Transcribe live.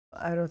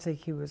I don't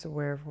think he was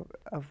aware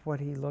of what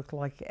he looked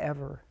like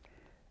ever.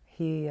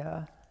 He,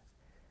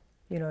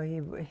 you know,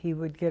 he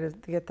would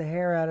get the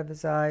hair out of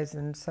his eyes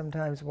and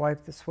sometimes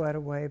wipe the sweat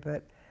away,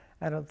 but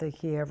I don't think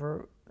he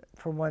ever,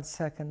 for 1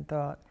 second,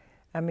 thought.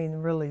 I mean,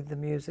 really, the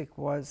music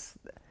was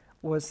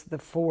the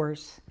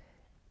force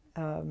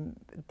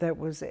that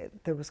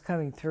was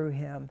coming through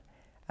him.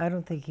 I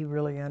don't think he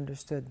really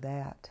understood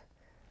that.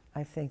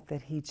 I think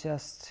that he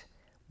just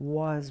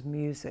was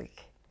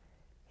music.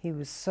 He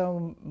was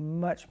so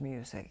much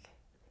music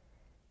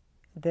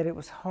that it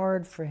was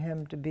hard for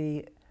him to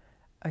be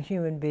a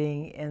human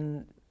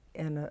being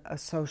in a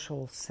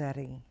social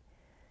setting.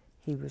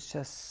 He was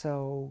just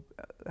so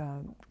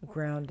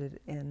grounded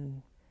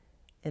in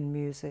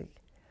music.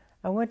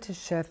 I went to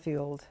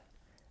Sheffield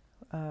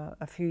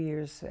a few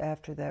years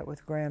after that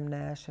with Graham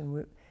Nash,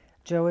 and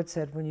Joe had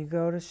said, when you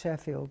go to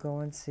Sheffield, go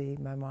and see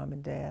my mom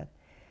and dad.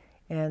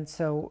 And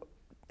so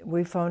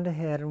we phoned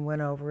ahead and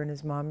went over, and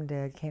his mom and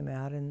dad came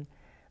out, and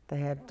they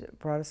had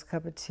brought us a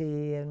cup of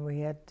tea, and we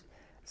had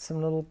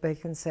some little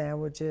bacon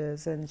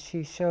sandwiches, and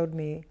she showed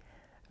me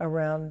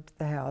around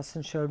the house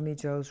and showed me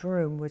Joe's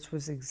room, which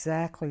was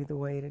exactly the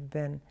way it had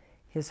been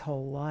his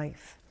whole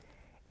life.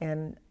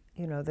 And,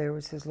 you know, there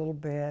was his little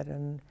bed,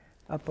 and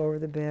up over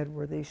the bed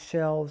were these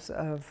shelves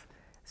of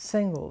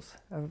singles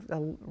of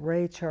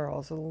Ray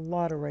Charles, a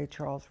lot of Ray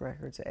Charles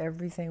records.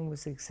 Everything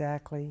was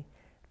exactly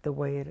the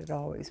way it had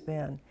always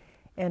been.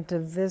 And to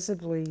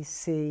visibly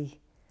see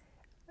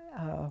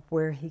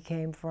where he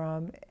came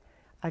from,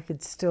 I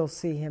could still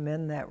see him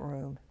in that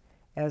room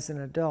as an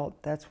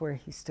adult. That's where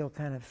he still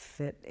kind of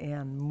fit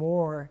in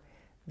more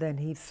than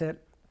he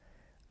fit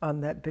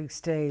on that big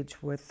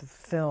stage with the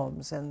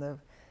films and the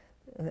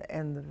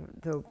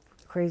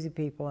crazy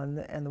people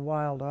and the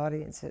wild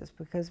audiences.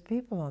 Because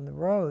people on the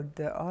road,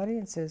 the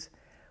audiences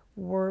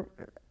were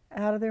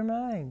out of their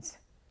minds.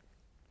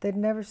 They'd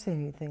never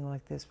seen anything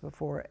like this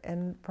before,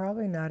 and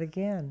probably not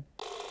again.